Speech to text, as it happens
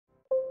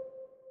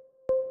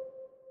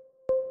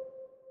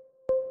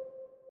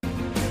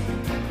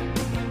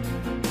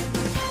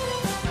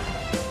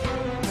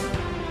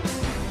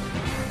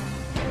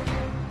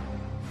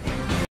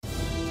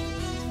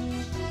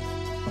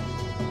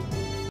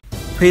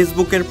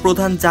ফেসবুকের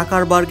প্রধান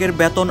জাকারবার্গের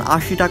বেতন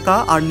 ৮০ টাকা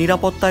আর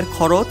নিরাপত্তার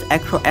খরচ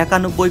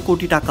 ১৯১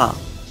 কোটি টাকা।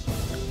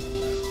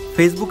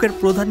 ফেসবুকের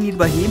প্রধান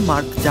নির্বাহী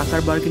মার্ক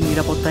জাকারবার্গের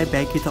নিরাপত্তায়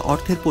ব্যয়কৃত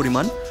অর্থের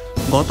পরিমাণ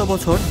গত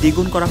বছর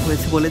দ্বিগুণ করা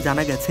হয়েছে বলে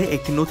জানা গেছে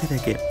একটি নথি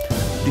থেকে।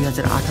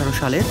 ২০১৮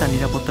 সালে তার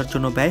নিরাপত্তার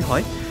জন্য ব্যয়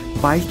হয়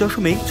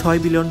 $২২.৬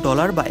 বিলিয়ন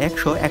বা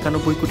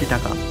 ১৯১ কোটি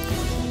টাকা।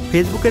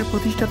 ফেসবুকের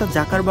প্রতিষ্ঠাতা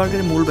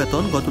জাকারবার্গের মূল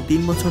বেতন গত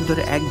 ৩ বছর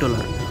ধরে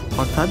 $১,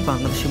 অর্থাৎ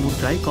বাংলাদেশি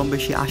মুদ্রায় কম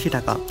বেশি ৮০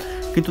 টাকা,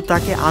 কিন্তু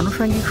তাকে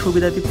আনুষঙ্গিক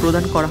সুবিধাদি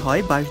প্রদান করা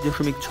হয়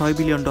 $২২.৬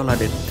 বিলিয়ন।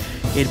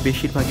 এর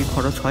বেশিরভাগই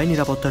খরচ হয়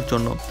নিরাপত্তার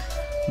জন্য।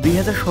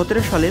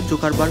 ২০১৭ সালে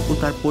জুকারবার্গ ও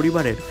তার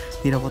পরিবারের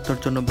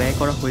নিরাপত্তার জন্য ব্যয়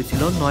করা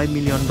হয়েছিল $৯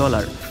 মিলিয়ন।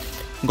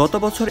 গত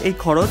বছর এই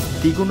খরচ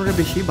দ্বিগুণের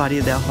বেশি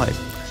বাড়িয়ে দেওয়া হয়।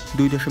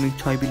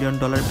 $২.৬ বিলিয়ন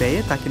ব্যয়ে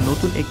তাকে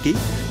নতুন একটি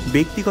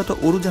ব্যক্তিগত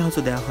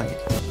উড়োজাহাজও দেওয়া হয়।